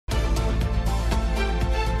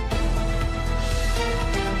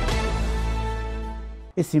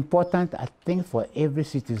It's important, I think, for every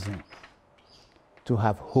citizen to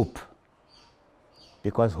have hope,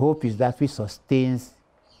 because hope is that which sustains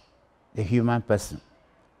the human person,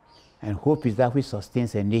 and hope is that which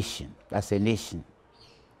sustains a nation. That's a nation.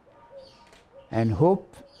 And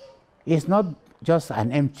hope is not just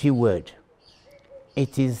an empty word.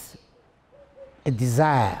 It is a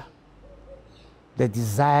desire, the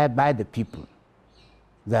desire by the people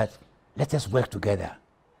that let us work together.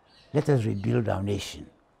 Let us rebuild our nation.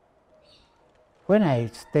 When I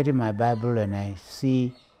study my Bible and I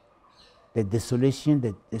see the desolation,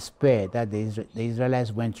 the despair that the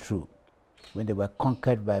Israelites went through when they were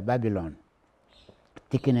conquered by Babylon,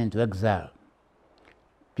 taken into exile,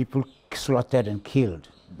 people slaughtered and killed,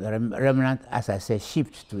 the remnant, as I said,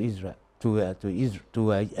 shipped to Israel,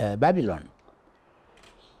 to Babylon.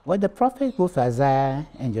 Well, the prophets, both Isaiah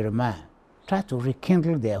and Jeremiah, tried to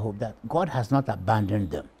rekindle their hope that God has not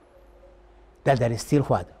abandoned them, that there is still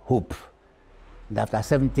what? Hope. And after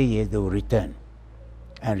 70 years, they will return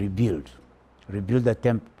and rebuild the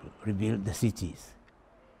temple, rebuild the cities,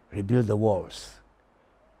 rebuild the walls,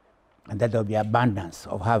 and that there will be abundance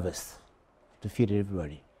of harvest to feed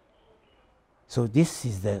everybody. So this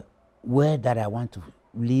is the word that I want to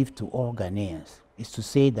leave to all Ghanaians, is to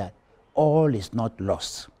say that all is not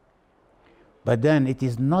lost. But then it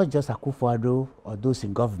is not just Akufo-Addo or those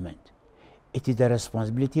in government. It is the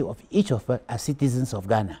responsibility of each of us as citizens of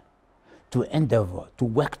Ghana to endeavor, to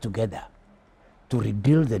work together, to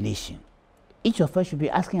rebuild the nation. Each of us should be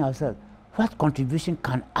asking ourselves, what contribution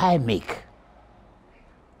can I make?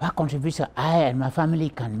 What contribution I and my family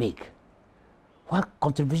can make? What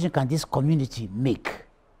contribution can this community make?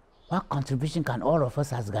 What contribution can all of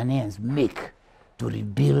us as Ghanaians make to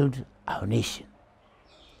rebuild our nation?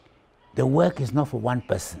 The work is not for one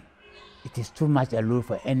person. It is too much a load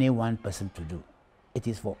for any one person to do. It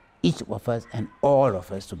is for each of us and all of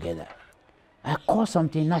us together. I call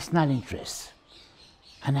something national interest.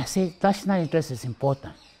 And I say national interest is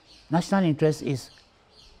important. National interest is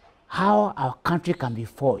how our country can be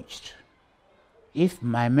forged. If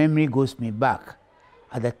my memory goes me back,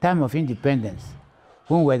 at the time of independence,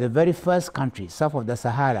 when we were the very first country south of the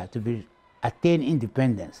Sahara to attain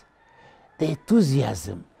independence, the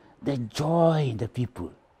enthusiasm, the joy in the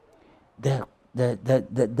people, the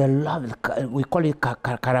love, we call it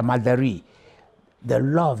karamadari, the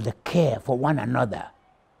love, the care for one another.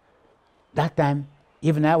 That time,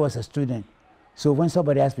 even I was a student, so when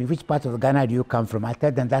somebody asked me, which part of Ghana do you come from? I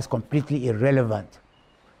tell them that's completely irrelevant,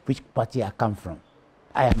 which party I come from.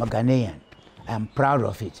 I am a Ghanaian. I am proud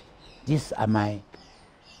of it. These are my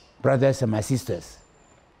brothers and my sisters.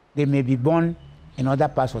 They may be born in other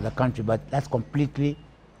parts of the country, but that's completely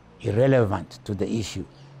irrelevant to the issue.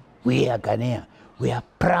 We are Ghanaian. We are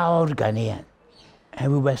proud Ghanaian.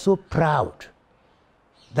 And we were so proud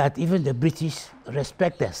that even the British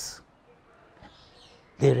respect us.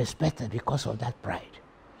 They respect us because of that pride.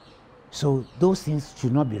 So those things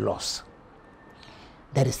should not be lost.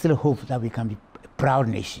 There is still hope that we can be a proud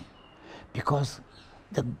nation, because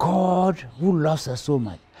the God who loves us so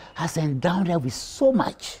much has endowed us with so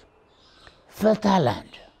much fertile land.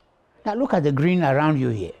 Now look at the green around you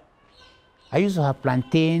here. I used to have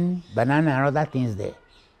plantain, banana, and other things there.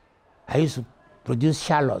 I used to produce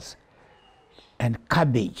shallots and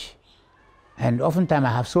cabbage. And oftentimes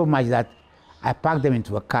I have so much that I pack them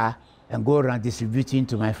into a car and go around distributing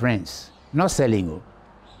to my friends. Not selling,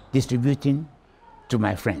 distributing to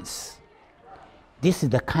my friends. This is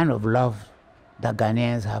the kind of love that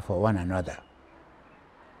Ghanaians have for one another.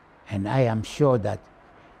 And I am sure that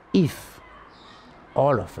if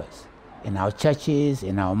all of us, in our churches,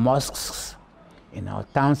 in our mosques, in our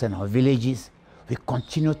towns and our villages, we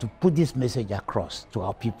continue to put this message across to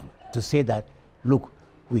our people, to say that, look,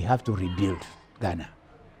 we have to rebuild Ghana.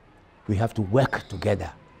 We have to work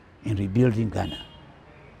together in rebuilding Ghana.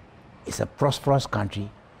 It's a prosperous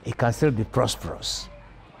country. It can still be prosperous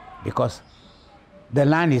because the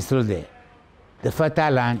land is still there. The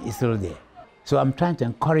fertile land is still there. So I'm trying to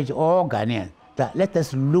encourage all Ghanaians that let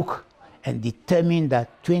us look and determine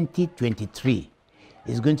that 2023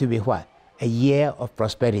 is going to be what? A year of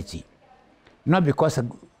prosperity. Not because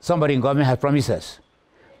somebody in government has promised us,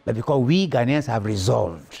 but because we Ghanaians have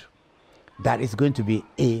resolved that it's going to be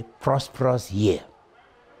a prosperous year.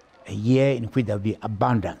 A year in which there will be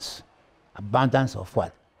abundance. Abundance of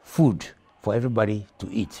what? Food for everybody to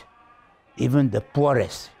eat. Even the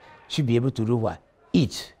poorest should be able to do what?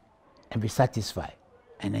 Eat and be satisfied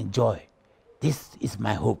and enjoy. This is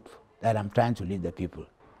my hope that I'm trying to lead the people.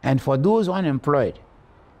 And for those unemployed,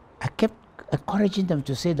 I kept encouraging them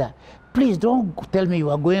to say that, please don't tell me you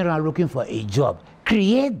are going around looking for a job.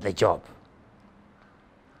 Create the job.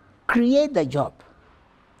 create the job.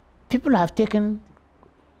 People have taken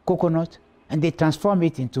coconut and they transform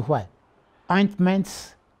it into what?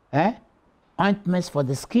 Ointments, ointments for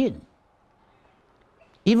the skin.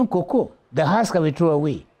 Even cocoa, the husk that we throw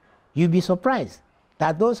away, you'll be surprised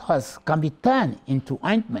that those husks can be turned into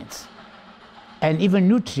ointments and even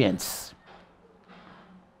nutrients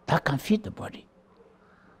that can feed the body.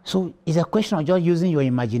 So it's a question of just using your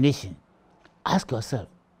imagination. Ask yourself,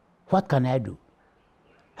 what can I do?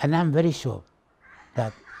 And I'm very sure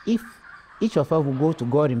that if each of us will go to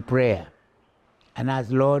God in prayer and ask,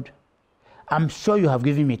 Lord, I'm sure you have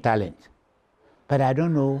given me talent, but I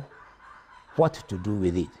don't know what to do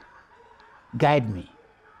with it. Guide me.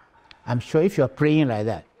 I'm sure if you're praying like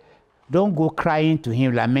that, don't go crying to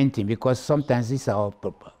him, lamenting, because sometimes it's our,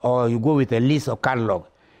 or you go with a list of catalog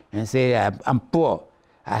and say, I'm poor,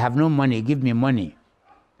 I have no money, give me money.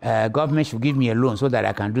 Government should give me a loan so that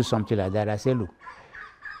I can do something like that. I say, look,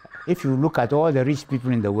 if you look at all the rich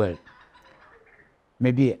people in the world,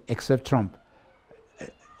 maybe except Trump,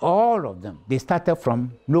 all of them, they started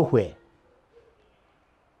from nowhere.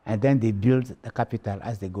 And then they build the capital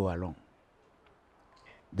as they go along.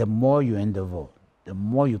 The more you endeavor, the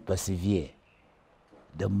more you persevere,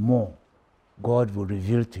 the more God will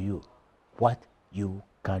reveal to you what you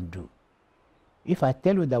can do. If I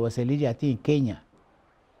tell you there was a lady, I think in Kenya,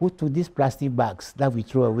 who took these plastic bags that we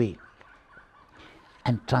throw away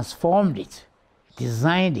and transformed it,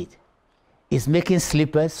 designed it, is making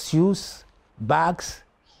slippers, shoes, bags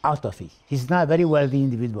out of it. He's now a very wealthy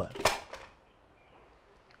individual.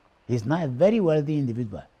 He's not a very wealthy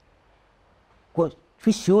individual.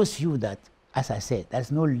 Which shows you that, as I said,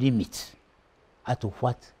 there's no limit as to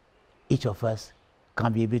what each of us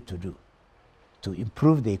can be able to do to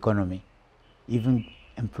improve the economy, even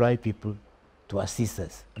employ people to assist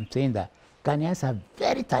us. I'm saying that Ghanaians are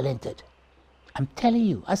very talented. I'm telling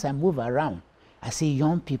you, as I move around, I see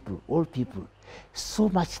young people, old people, so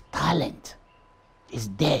much talent is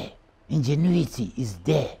there, ingenuity is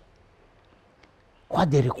there. What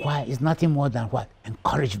they require is nothing more than what?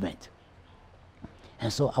 Encouragement.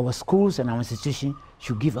 And so our schools and our institutions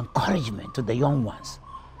should give encouragement to the young ones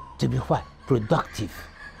to be what? Productive,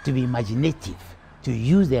 to be imaginative, to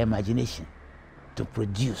use their imagination, to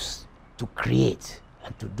produce, to create,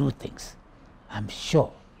 and to do things. I'm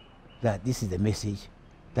sure that this is the message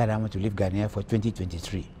that I want to leave Ghana for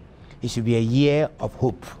 2023. It should be a year of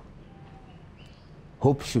hope.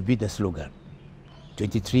 Hope should be the slogan.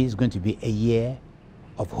 23 is going to be a year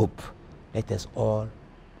of hope. Let us all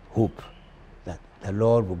hope that the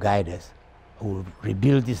Lord will guide us, who will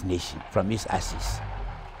rebuild this nation from its ashes.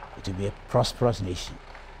 It will be a prosperous nation,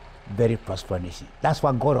 very prosperous nation. That's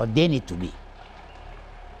what God ordained it to be.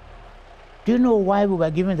 Do you know why we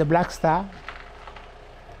were given the Black Star?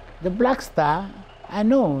 The Black Star, I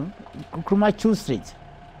know, Nkrumah chose it.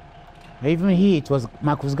 Even it was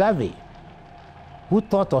Marcus Garvey who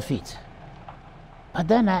thought of it. But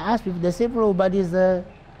then I asked people, they say, bro, but is the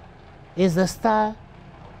star,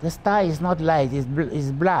 the star is not light,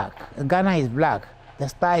 it's black. Ghana is black. The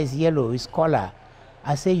star is yellow, it's color.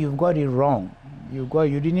 I say, you've got it wrong. You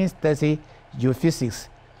didn't study geophysics.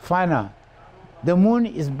 Final. The moon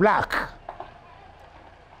is black.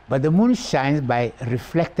 But the moon shines by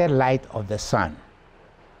reflected light of the sun.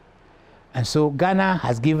 And so Ghana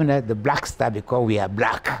has given us the black star because we are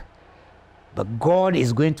black. But God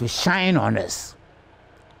is going to shine on us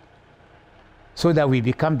so that we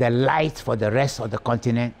become the light for the rest of the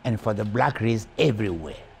continent and for the black race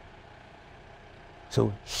everywhere.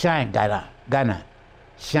 So shine, Ghana. Ghana,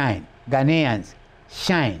 shine. Ghanaians,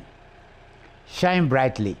 shine. Shine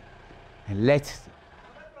brightly. And let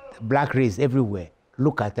the black race everywhere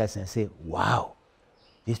look at us and say, wow,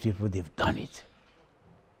 these people, they've done it.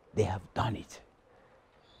 They have done it.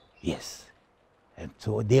 Yes. And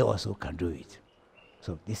so they also can do it.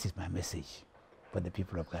 So this is my message for the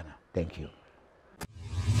people of Ghana. Thank you.